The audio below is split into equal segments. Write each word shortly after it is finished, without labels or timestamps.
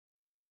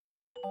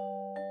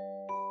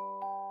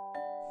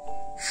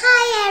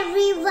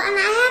everyone,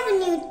 I have a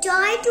new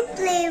toy to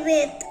play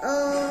with.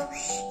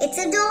 It's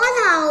a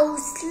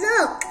dollhouse.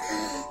 Look,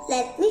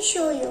 let me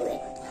show you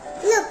it.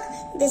 Look,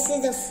 this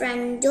is the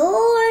front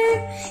door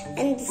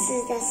and this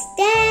is the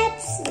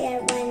steps.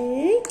 There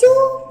are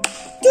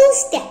two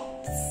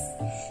steps.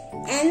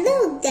 And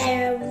look,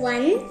 there are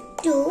 1,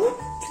 2,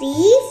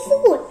 3,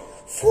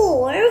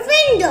 4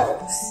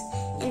 windows.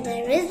 And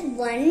there is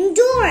 1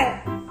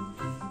 door.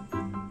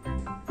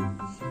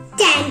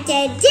 Dun,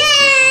 dun,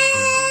 dun.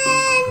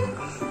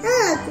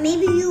 Look,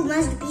 maybe you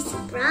must be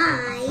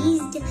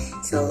surprised.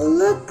 So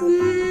look,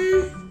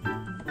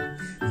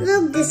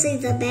 this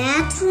is the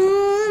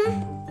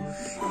bathroom,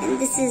 and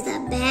this is the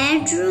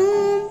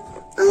bedroom.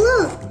 Oh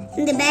look,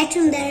 in the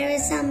bedroom there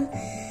is some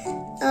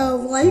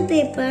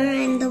wallpaper,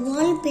 and the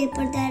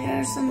wallpaper there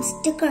are some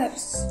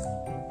stickers.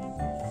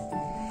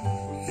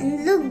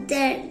 And look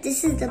there,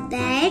 this is the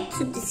bed,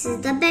 so this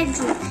is the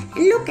bedroom.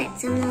 And look at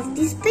some of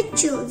these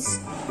pictures.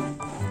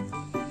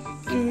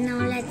 And now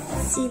let's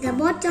see the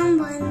bottom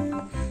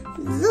one.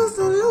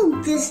 So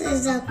look, this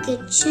is the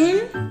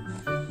kitchen.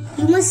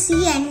 You must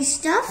see any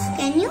stuff,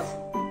 can you?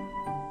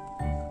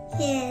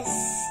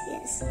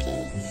 Yes,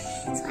 okay.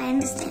 So I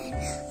understand.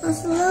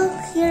 Also look,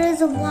 here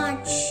is a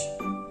watch.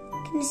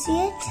 Can you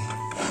see it?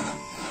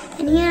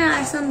 And here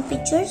are some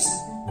pictures.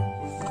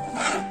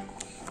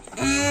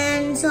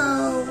 And so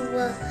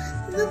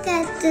look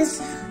at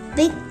this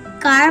big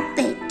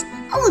carpet.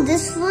 Oh,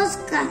 this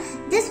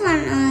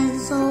one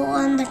also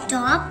on the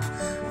top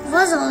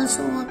was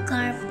also a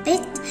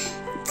carpet,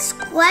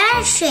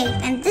 square shape,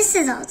 and this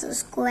is also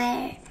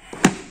square.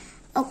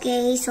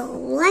 Okay, so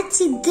let's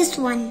see this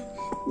one.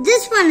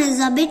 This one is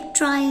a big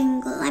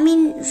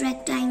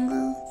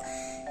rectangle.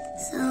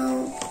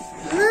 So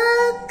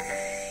look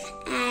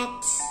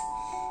at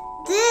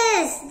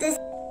this.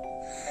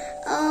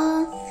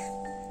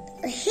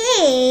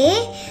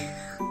 Hey,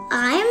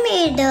 I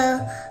made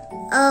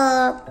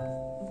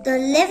the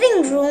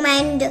living room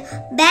and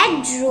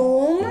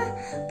bedroom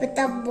with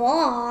a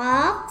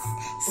box,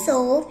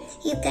 so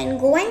you can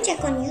go and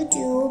check on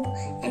YouTube,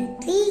 and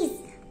please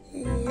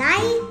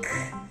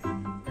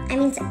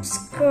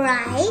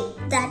subscribe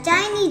the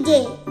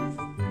Tinydale.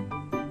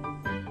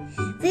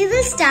 We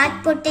will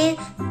start put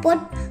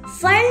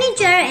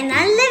furniture in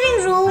our living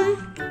room.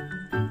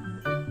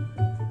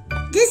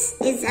 This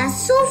is a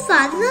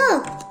sofa,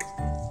 look,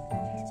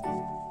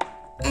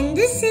 and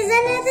this is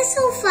another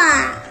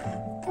sofa.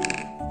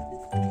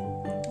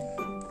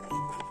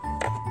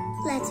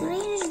 Let's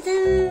arrange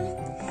them.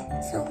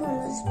 Sofa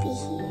must be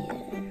here.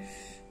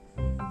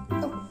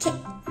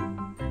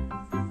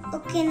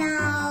 Okay,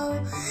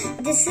 now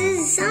this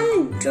is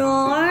some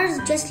drawers,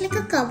 just like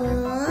a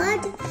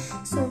cupboard.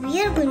 So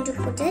we are going to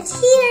put it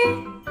here,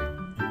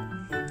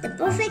 the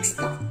perfect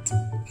spot.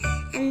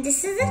 And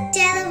this is a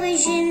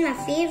television, my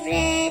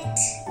favorite.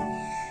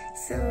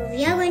 So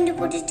we are going to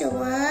put it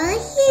over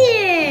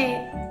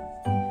here.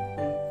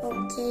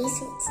 Okay,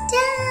 so it's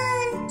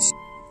done.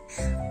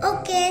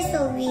 Okay,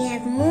 so we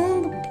have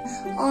moved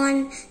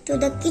on to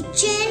the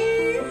kitchen.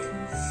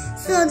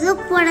 So look,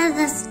 what are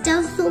the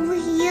stuffs over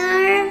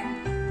here?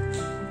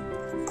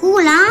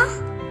 Cool, huh?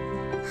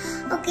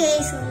 Okay,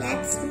 so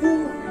let's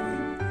move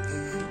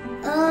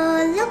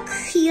on. Look,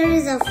 here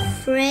is a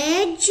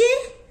fridge.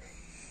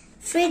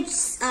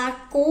 Fridges are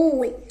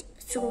cold,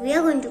 so we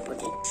are going to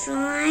put it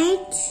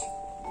right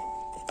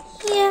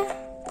here.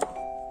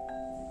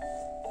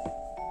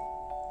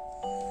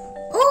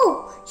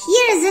 Oh,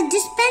 here is a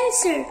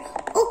dispenser.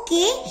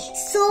 Okay,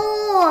 so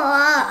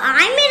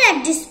I made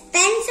a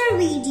dispenser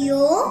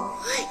video.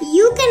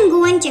 You can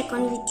go and check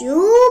on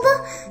YouTube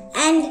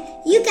and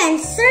you can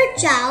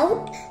search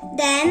out.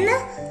 Then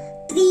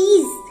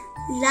please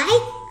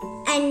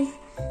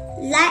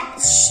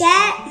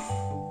share.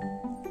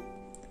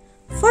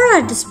 For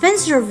our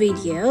dispenser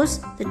videos,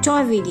 the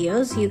toy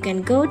videos, you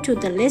can go to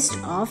the list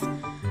of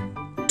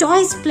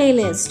toys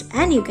playlist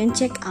and you can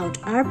check out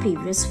our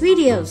previous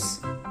videos.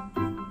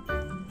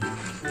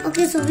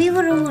 Okay, so we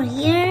were over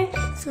here,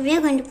 so we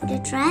are going to put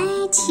it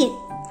right here,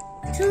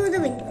 through the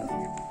window.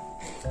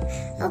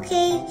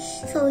 Okay,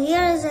 so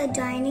here is a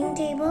dining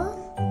table,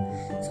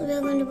 so we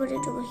are going to put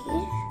it over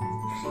here.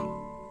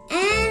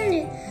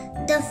 And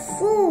the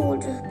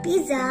food,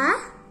 pizza,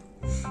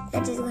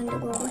 that is going to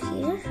go over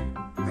here,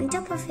 on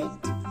top of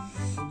it.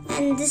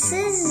 And this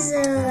is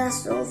a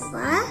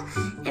sofa,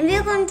 and we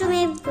are going to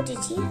maybe put it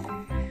here.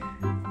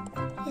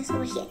 Yes,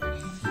 over here.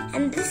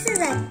 And this is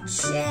a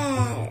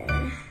chair.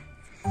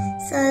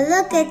 So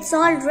look, it's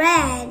all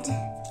red.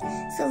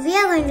 So we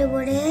are going to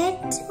put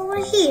it over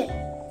here.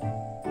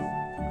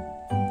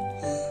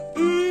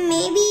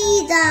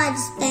 Maybe the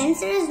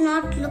dispenser is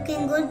not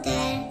looking good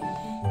there.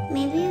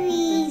 Maybe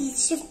we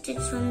shift it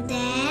from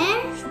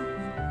there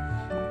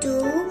to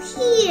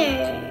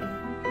here.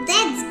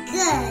 That's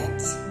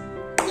good.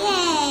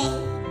 Yay!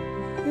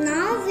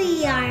 Now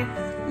we are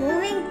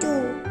moving to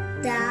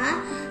the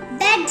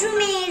bedroom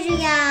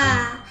area.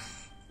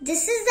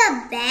 This is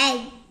the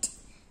bed.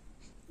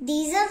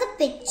 These are the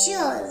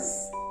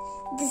pictures.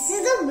 This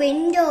is the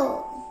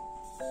window.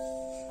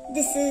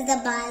 This is the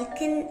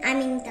balcony,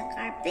 the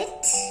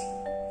carpet.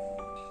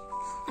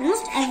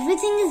 Almost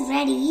everything is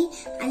ready.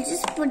 I'll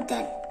just put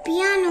this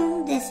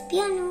piano, in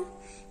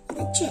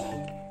the chair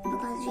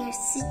because we are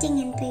sitting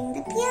and playing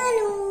the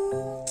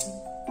piano.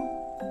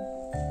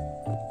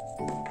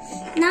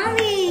 Now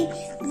we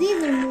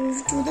will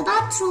move to the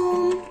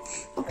bathroom.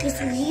 Okay,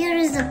 so here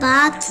is the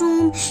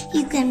bathroom.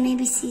 You can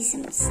maybe see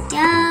some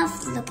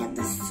stuff. Look at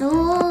the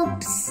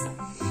soaps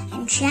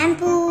and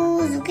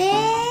shampoos. Okay,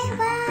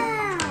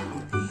 wow.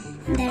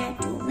 And there are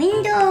 2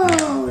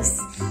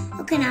 windows.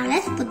 Okay, now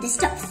let's put the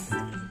stuff.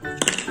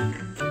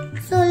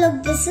 So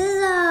look, this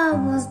is a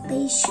wash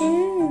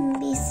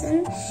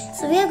basin.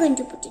 So we are going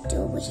to put it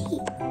over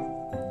here.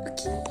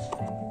 Okay.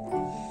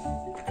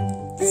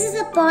 This is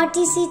a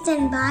party seat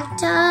and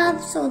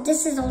bathtub. So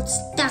this is all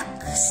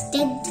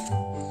sticked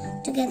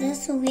together.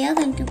 So we are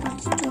going to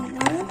put it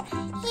over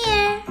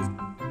here.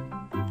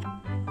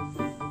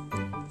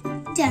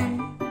 Done.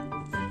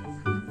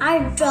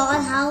 Our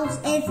dollhouse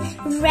is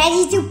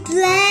ready to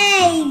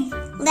play.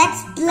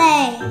 Let's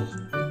play.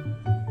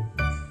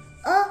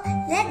 Oh,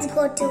 let's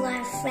go to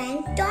our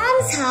friend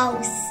Tom's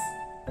house.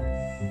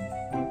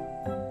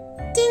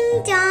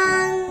 Ding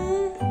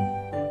dong.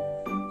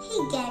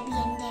 Hey, Gabby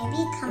and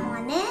Dabby, come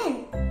on in.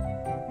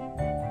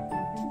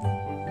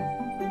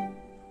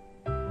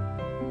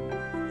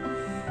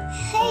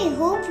 Hey,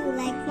 hope you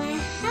like my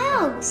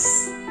house.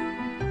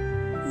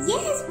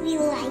 Yes, we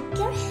like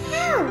your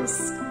house.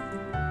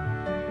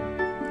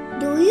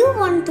 Do you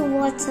want to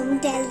watch some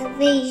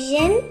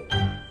television?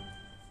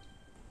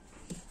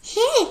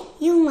 Hey,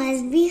 you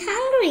must be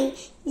hungry.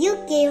 You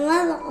came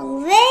a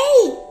long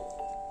way.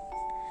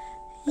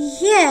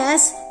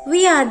 Yes,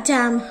 we are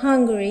damn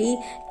hungry.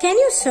 Can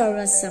you serve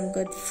us some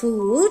good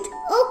food?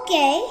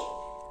 Okay.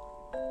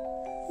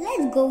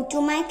 Let's go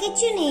to my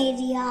kitchen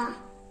area.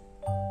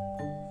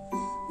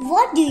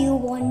 What do you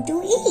want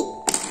to eat?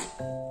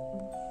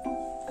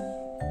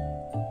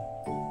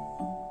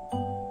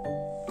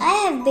 I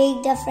have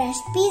baked a fresh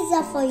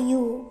pizza for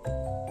you.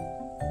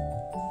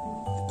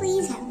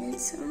 Please have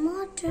some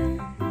water.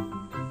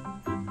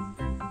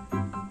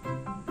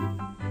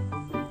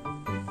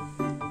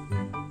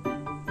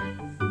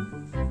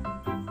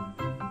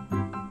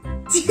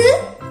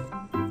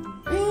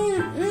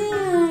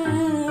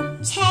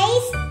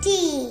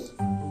 Tasty.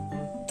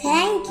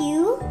 Thank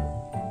you.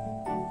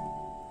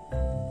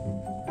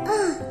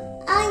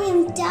 I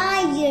am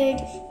tired.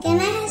 Can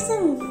I have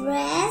some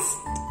rest?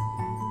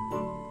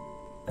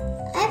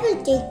 I will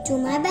take to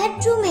my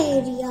bedroom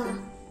area.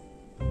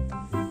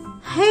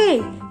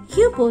 Hey,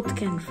 you both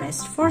can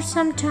rest for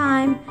some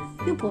time.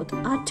 You both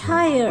are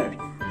tired.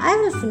 I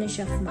will finish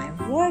off my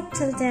work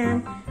till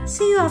then.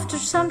 See you after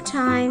some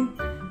time.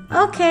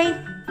 Okay,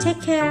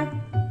 take care.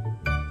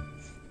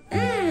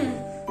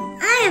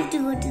 I have to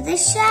go to the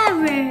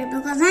shower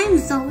because I'm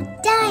so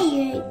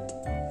tired.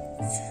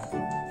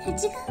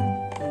 Let's go.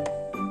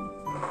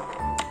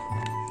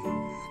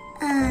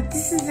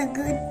 This is a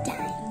good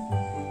time.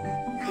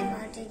 I've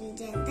already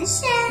done the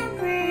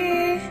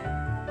shower.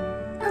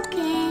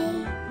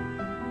 Okay.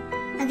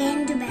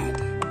 Again to bed.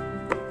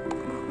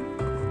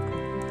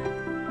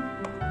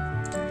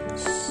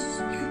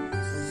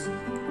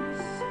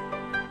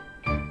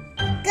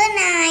 Good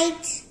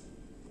night.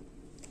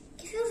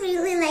 If you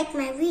really like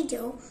my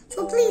video,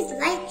 so please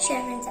like,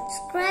 share and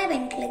subscribe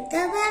and click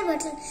the bell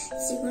button.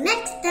 See you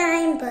next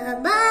time.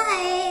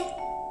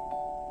 Bye-bye.